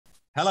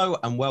Hello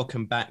and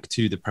welcome back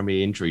to the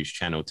Premier Injuries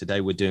channel. Today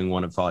we're doing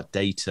one of our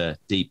data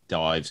deep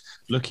dives,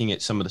 looking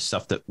at some of the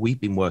stuff that we've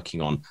been working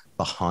on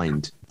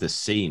behind the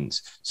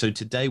scenes. So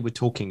today we're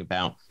talking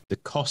about the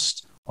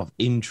cost of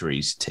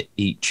injuries to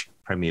each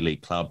Premier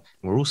League club.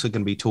 And we're also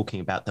going to be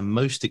talking about the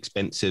most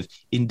expensive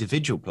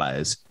individual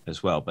players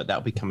as well, but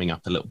that'll be coming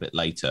up a little bit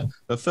later.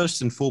 But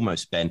first and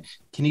foremost, Ben,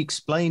 can you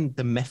explain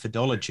the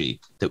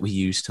methodology that we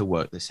use to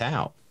work this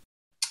out?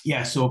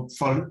 Yeah, so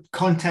for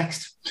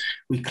context,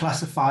 we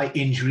classify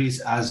injuries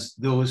as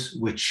those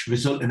which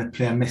result in a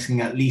player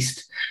missing at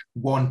least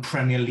one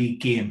Premier League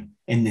game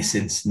in this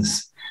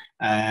instance.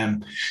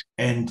 And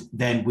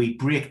then we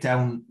break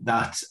down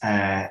that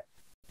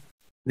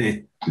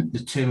the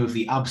term of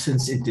the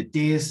absence into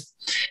days,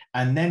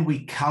 and then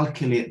we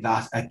calculate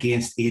that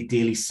against a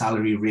daily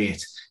salary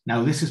rate.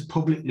 Now, this is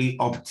publicly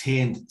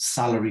obtained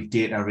salary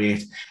data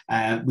rate.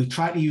 We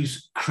try to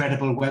use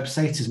credible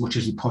websites as much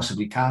as we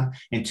possibly can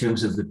in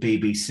terms of the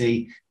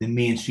BBC, the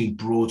mainstream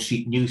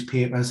broadsheet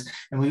newspapers,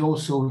 and we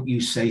also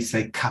use sites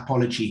like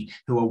Capology,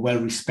 who are well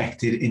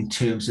respected in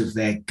terms of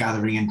their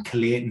gathering and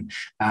collating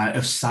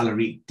of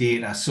salary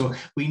data. So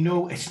we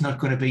know it's not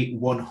going to be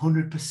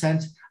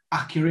 100%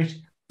 accurate,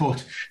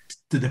 but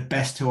to the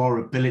best of our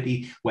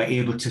ability, we're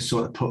able to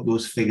sort of put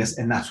those figures,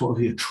 and that's what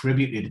we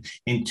attributed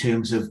in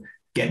terms of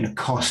getting a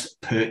cost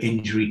per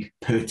injury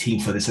per team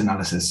for this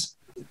analysis.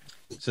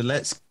 So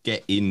let's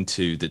get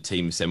into the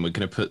teams then. We're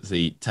going to put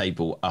the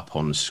table up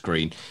on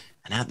screen,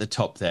 and at the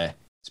top there,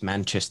 it's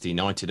Manchester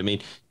United. I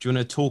mean, do you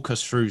want to talk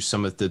us through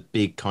some of the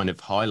big kind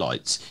of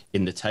highlights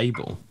in the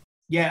table?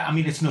 Yeah, I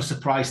mean, it's no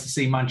surprise to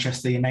see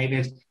Manchester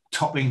United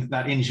topping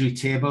that injury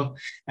table.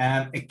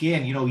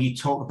 Again, you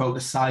talk about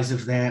the size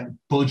of their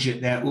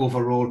budget, their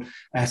overall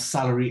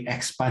salary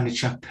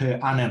expenditure per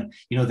annum.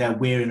 They're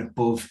wearing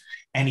above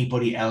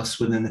anybody else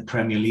within the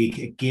Premier League.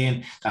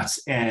 Again, that's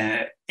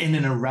in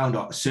and around,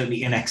 or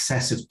certainly in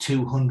excess of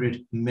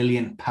 £200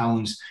 million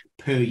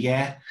per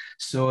year.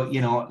 So,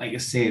 like I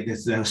say,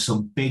 there's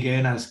some big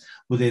earners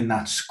within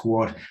that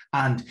squad.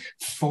 And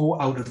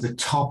 4 out of the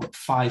top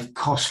 5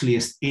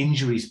 costliest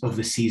injuries of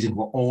the season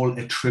were all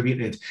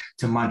attributed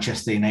to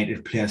Manchester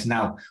United players.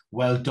 Now,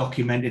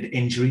 well-documented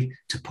injury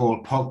to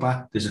Paul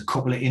Pogba. There's a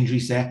couple of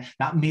injuries there.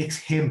 That makes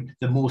him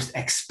the most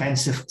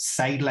expensive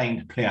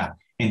sidelined player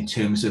in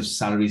terms of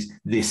salaries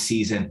this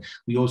season.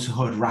 We also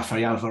heard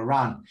Rafael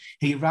Varane.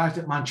 He arrived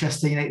at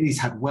Manchester United. He's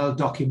had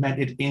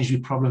well-documented injury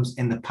problems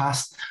in the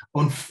past.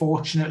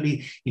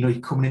 Unfortunately, he's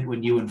coming into a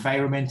new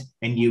environment,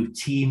 a new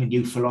team, a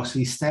new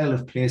philosophy, style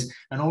of players,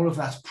 and all of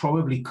that's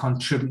probably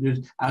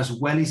contributed, as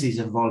well as his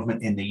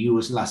involvement in the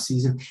Euros last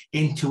season,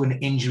 into an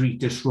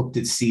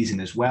injury-disrupted season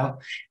as well.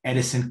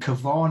 Edinson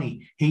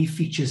Cavani, he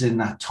features in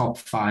that top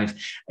 5.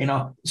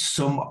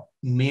 Some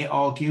may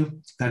argue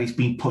that he's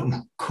been put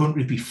in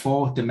country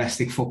before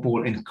domestic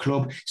football in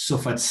club,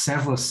 suffered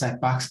several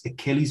setbacks,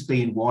 Achilles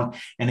being one.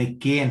 And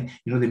again,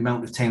 the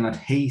amount of time that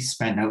he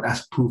spent out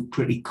has proved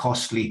pretty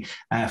costly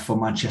for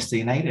Manchester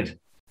United.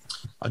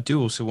 I do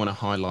also want to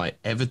highlight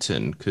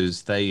Everton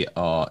because they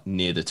are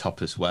near the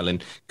top as well.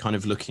 And kind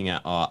of looking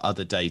at our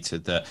other data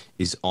that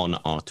is on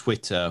our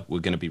Twitter, we're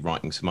going to be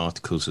writing some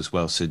articles as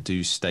well. So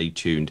do stay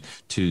tuned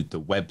to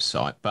the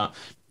website. But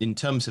in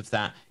terms of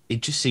that,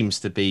 it just seems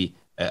to be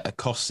a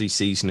costly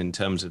season in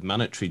terms of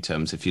monetary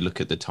terms, if you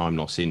look at the time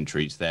loss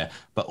injuries there,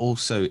 but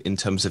also in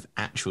terms of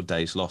actual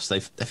days lost.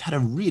 They've had a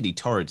really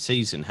torrid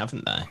season,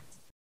 haven't they?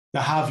 They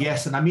have,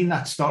 yes. And I mean,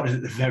 that started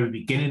at the very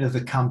beginning of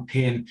the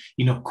campaign.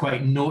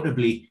 Quite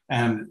notably,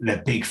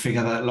 the big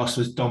figure that lost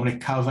was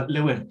Dominic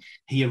Calvert-Lewin.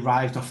 He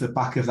arrived off the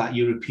back of that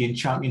European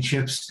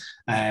Championships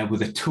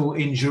with a toe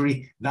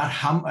injury. That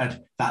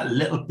hampered that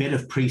little bit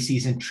of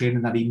pre-season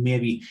training that he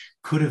maybe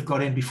could have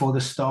got in before the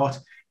start.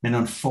 Then,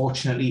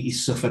 unfortunately, he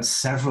suffered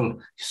several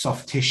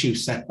soft tissue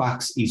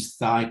setbacks, his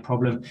thigh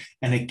problem.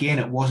 And again,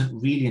 it wasn't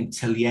really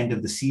until the end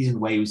of the season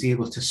where he was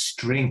able to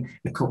string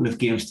a couple of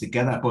games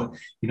together. But,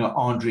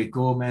 Andre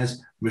Gomez,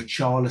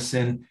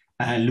 Richarlison,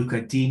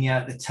 Luca Digne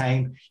at the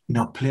time,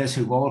 players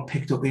who've all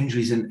picked up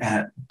injuries in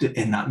that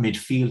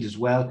midfield as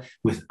well,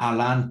 with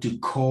Alain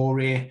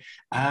Doucouré,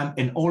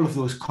 and all of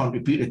those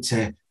contributed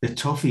to the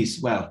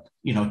Toffees,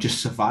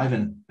 just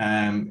surviving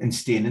and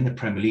staying in the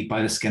Premier League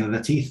by the skin of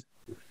their teeth.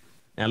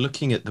 Now,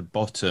 looking at the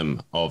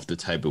bottom of the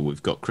table,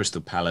 we've got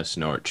Crystal Palace,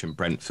 Norwich and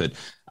Brentford.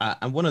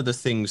 And one of the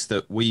things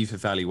that we've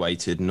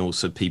evaluated and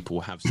also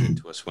people have said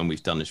to us when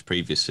we've done this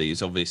previously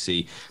is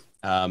obviously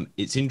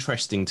it's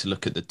interesting to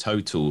look at the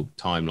total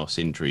time loss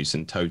injuries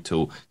and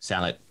total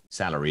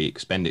salary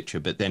expenditure.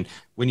 But then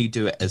when you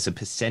do it as a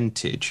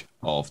percentage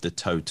of the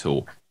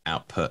total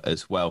output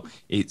as well,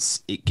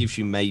 it gives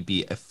you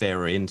maybe a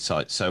fairer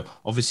insight. So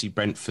obviously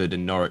Brentford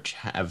and Norwich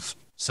have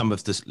some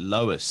of the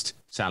lowest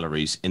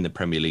salaries in the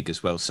Premier League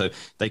as well. So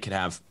they could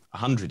have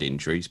 100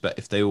 injuries, but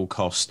if they all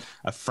cost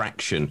a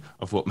fraction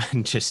of what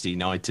Manchester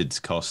United's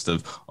cost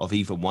of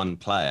either one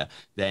player,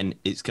 then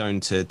it's going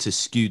to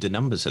skew the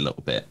numbers a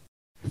little bit.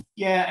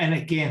 Yeah, and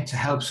again, to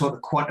help sort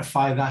of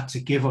quantify that, to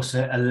give us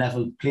a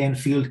level playing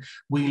field,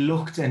 we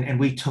looked and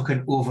we took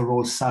an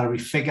overall salary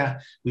figure.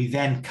 We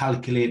then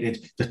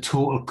calculated the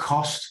total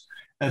cost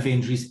of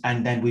injuries,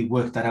 and then we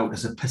worked that out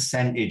as a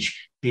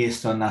percentage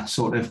based on that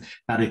sort of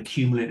that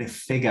accumulative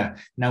figure.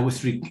 Now,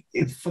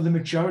 for the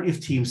majority of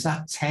teams,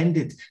 that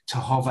tended to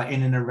hover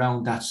in and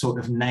around that sort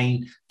of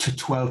 9 to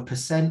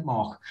 12%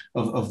 mark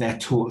of their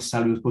total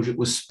salary budget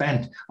was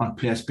spent on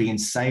players being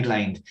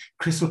sidelined.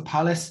 Crystal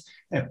Palace,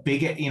 a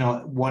bigger,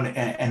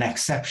 an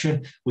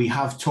exception. We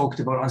have talked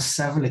about on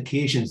several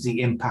occasions the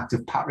impact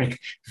of Patrick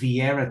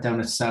Vieira down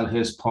at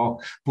Selhurst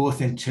Park,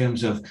 both in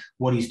terms of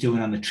what he's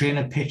doing on the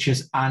training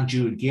pitches and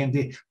during game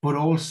day, but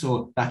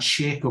also that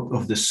shake-up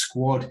of the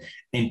squad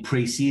in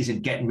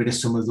pre-season, getting rid of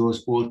some of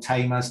those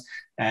old-timers.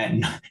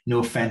 No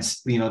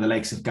offence, the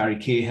likes of Gary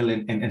Cahill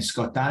and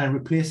Scott Dann, and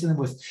replacing them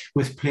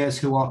with players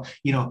who are,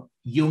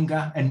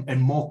 younger and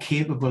more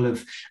capable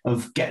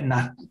of getting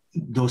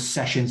those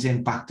sessions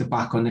in back to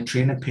back on the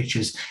training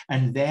pitches.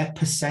 And their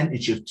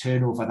percentage of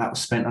turnover that was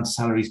spent on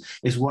salaries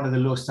is one of the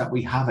lowest that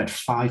we have at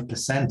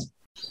 5%.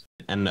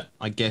 And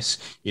I guess,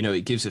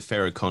 it gives a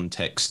fairer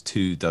context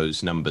to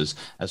those numbers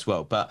as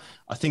well. But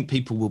I think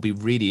people will be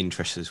really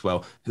interested as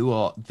well. Who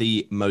are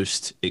the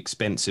most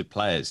expensive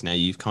players? Now,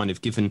 you've kind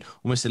of given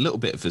almost a little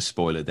bit of a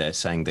spoiler there,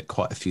 saying that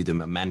quite a few of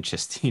them are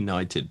Manchester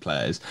United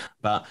players.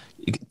 But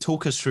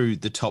talk us through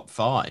the top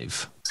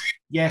 5.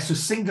 Yeah, so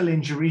single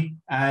injury,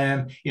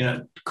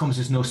 comes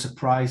as no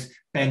surprise.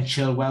 Ben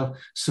Chilwell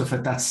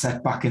suffered that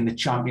setback in the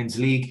Champions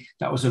League.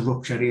 That was a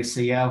ruptured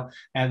ACL.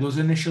 And there was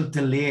initial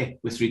delay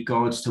with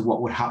regards to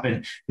what would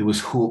happen. There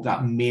was hope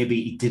that maybe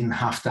he didn't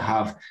have to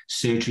have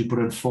surgery, but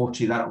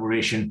unfortunately that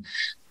operation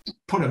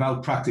put him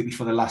out practically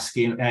for the last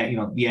game,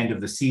 the end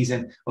of the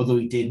season, although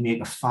he did make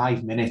a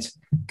 5-minute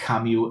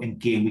cameo in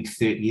game week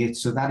 38.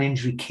 So that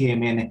injury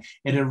came in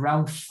at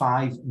around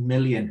 5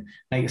 million.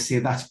 Like I say,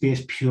 that's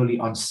based purely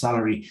on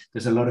salary.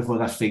 There's a lot of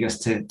other figures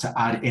to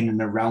add in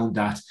and around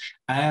that.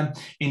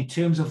 In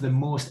terms of the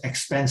most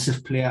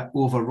expensive player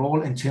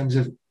overall, in terms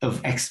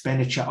of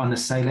expenditure on the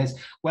sidelines,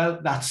 well,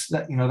 that's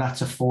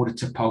afforded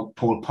to Paul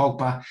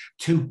Pogba.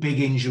 2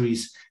 big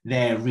injuries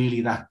there,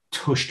 really, that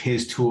pushed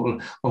his total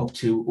up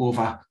to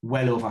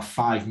well over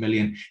 5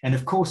 million. And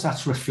of course,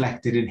 that's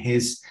reflected in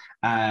his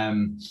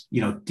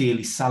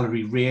daily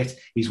salary rate.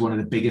 He's one of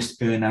the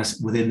biggest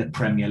earners within the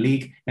Premier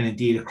League and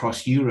indeed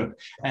across Europe.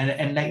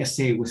 And like I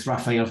say, with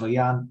Raphael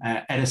Varane,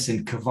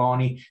 Edison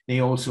Cavani, they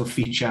also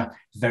feature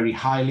very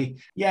highly.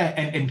 Yeah,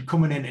 and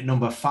coming in at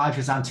number 5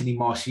 is Anthony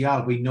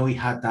Martial. We know he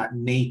had that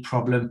knee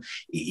problem.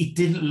 He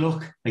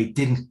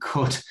didn't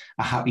cut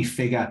a happy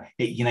figure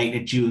at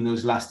United during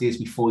those last days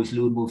before his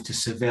loan move to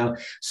Seville.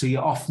 So you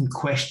often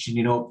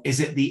question, is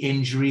it the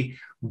injury?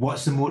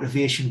 What's the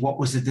motivation? What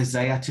was the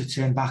desire to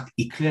turn back?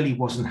 He clearly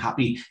wasn't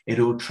happy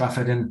at Old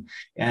Trafford. And,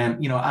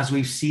 as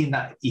we've seen,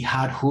 that he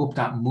had hoped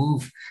that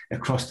move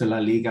across the La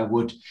Liga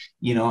would,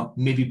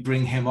 maybe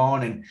bring him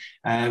on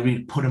and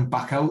really put him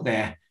back out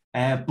there.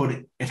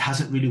 But it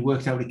hasn't really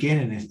worked out again.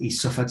 And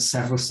he's suffered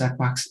several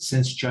setbacks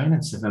since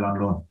joining Seville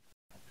on loan.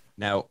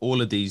 Now,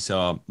 all of these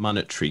are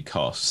monetary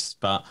costs,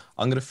 but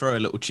I'm going to throw a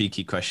little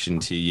cheeky question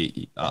to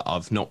you.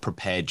 I've not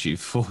prepared you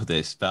for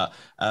this, but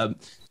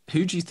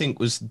who do you think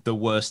was the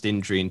worst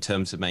injury in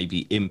terms of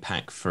maybe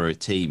impact for a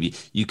team?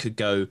 You could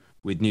go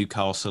with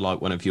Newcastle, like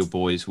one of your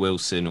boys,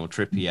 Wilson or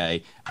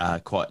Trippier,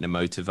 quite an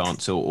emotive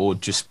answer, or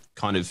just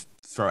kind of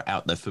throw it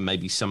out there for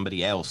maybe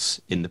somebody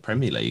else in the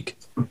Premier League.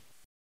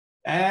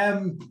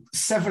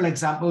 Several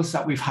examples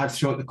that we've had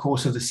throughout the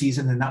course of the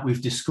season and that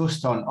we've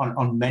discussed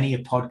on many a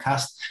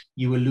podcast.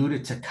 You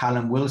alluded to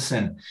Callum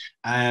Wilson.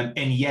 And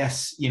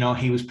yes,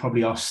 he was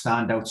probably our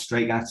standout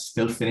striker,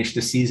 still finished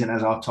the season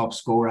as our top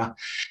scorer.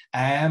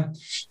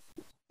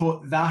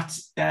 But that,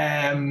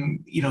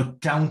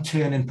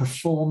 downturn in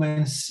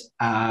performance,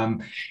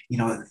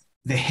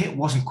 the hit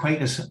wasn't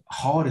quite as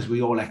hard as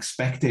we all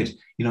expected.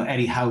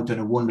 Eddie Howe done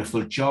a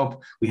wonderful job.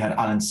 We had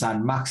Alan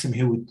Saint-Maxim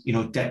who would,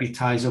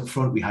 deputise up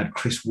front. We had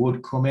Chris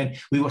Wood come in.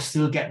 We were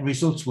still getting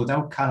results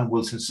without Callum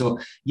Wilson. So,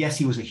 yes,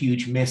 he was a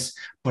huge miss,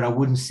 but I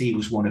wouldn't say he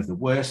was one of the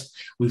worst.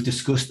 We've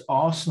discussed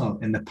Arsenal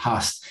in the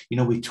past.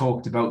 We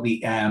talked about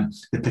the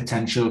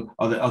potential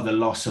or the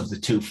loss of the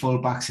 2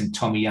 fullbacks in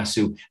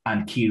Tomiyasu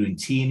and Kieran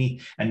Tierney.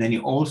 And then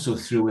you also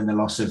threw in the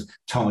loss of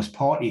Thomas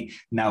Partey.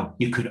 Now,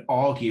 you could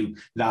argue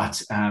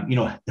that,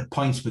 the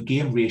points per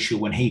game ratio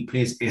when he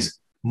plays is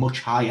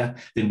much higher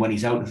than when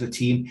he's out of the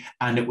team.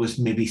 And it was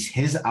maybe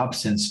his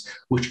absence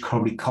which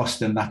probably cost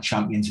them that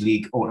Champions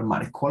League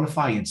automatic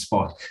qualifying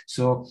spot.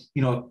 So,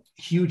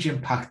 huge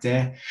impact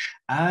there.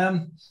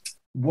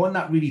 One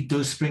that really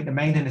does spring to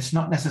mind, and it's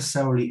not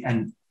necessarily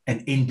an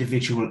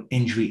individual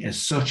injury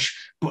as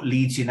such, but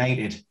Leeds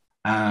United.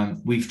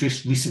 We've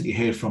just recently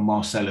heard from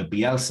Marcelo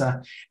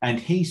Bielsa, and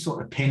he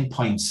sort of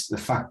pinpoints the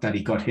fact that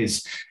he got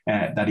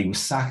that he was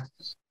sacked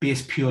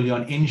based purely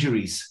on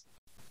injuries.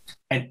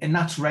 And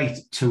that's right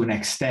to an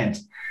extent.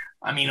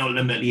 I mean,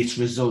 ultimately, it's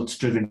results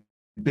driven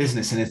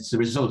business, and it's the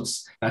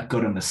results that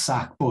got him the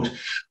sack. But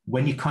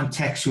when you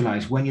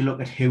contextualise, when you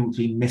look at who's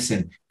been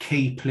missing,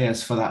 key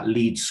players for that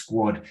lead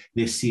squad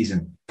this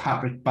season: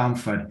 Patrick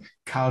Bamford,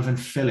 Calvin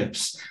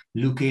Phillips,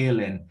 Luke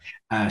Ayling,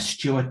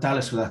 Stuart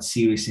Dallas with that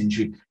serious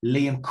injury,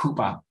 Liam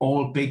Cooper,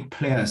 all big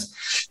players.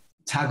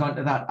 Tag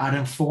onto that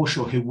Adam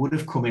Forshaw, who would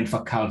have come in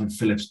for Calvin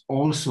Phillips,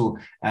 also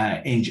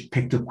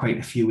picked up quite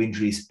a few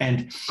injuries.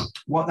 And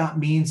what that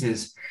means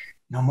is,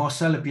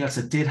 Marcelo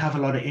Bielsa did have a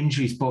lot of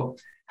injuries, but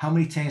how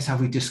many times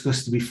have we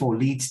discussed it before?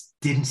 Leeds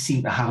didn't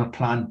seem to have a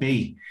plan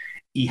B.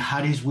 He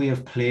had his way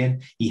of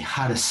playing. He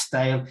had a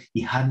style.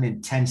 He had an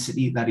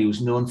intensity that he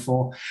was known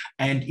for.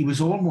 And he was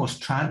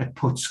almost trying to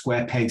put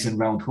square pegs in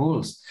round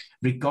holes.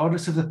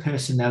 Regardless of the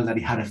personnel that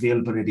he had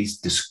available at his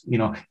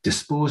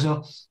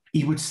disposal,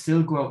 he would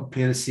still go out and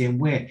play the same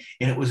way.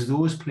 And it was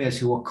those players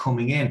who were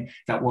coming in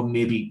that were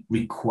maybe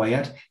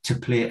required to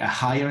play a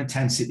higher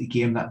intensity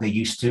game that they're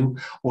used to,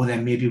 or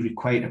they're maybe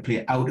required to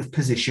play out of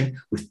position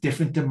with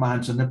different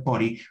demands on the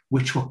body,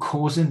 which were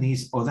causing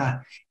these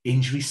other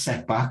injury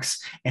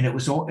setbacks. And it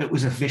was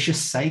a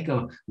vicious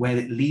cycle where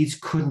Leeds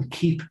couldn't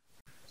keep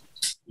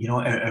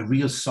a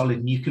real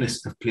solid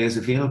nucleus of players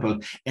available.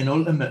 And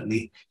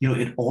ultimately,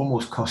 it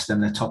almost cost them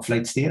their top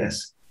flight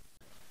status.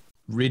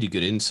 Really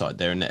good insight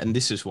there. And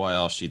this is why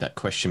I asked you that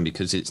question,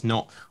 because it's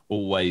not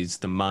always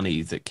the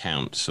money that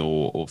counts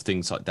or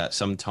things like that.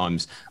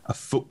 Sometimes a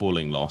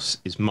footballing loss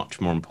is much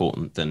more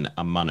important than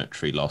a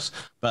monetary loss.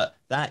 But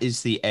that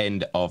is the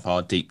end of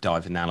our deep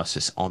dive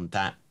analysis on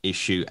that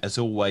issue. As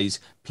always,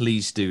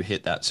 please do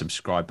hit that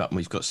subscribe button.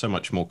 We've got so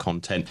much more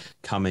content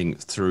coming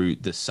through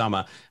the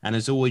summer. And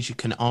as always, you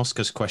can ask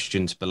us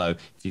questions below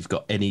if you've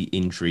got any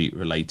injury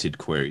related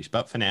queries.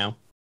 But for now,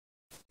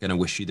 going to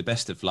wish you the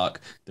best of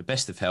luck, the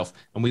best of health,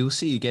 and we will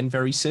see you again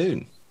very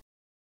soon.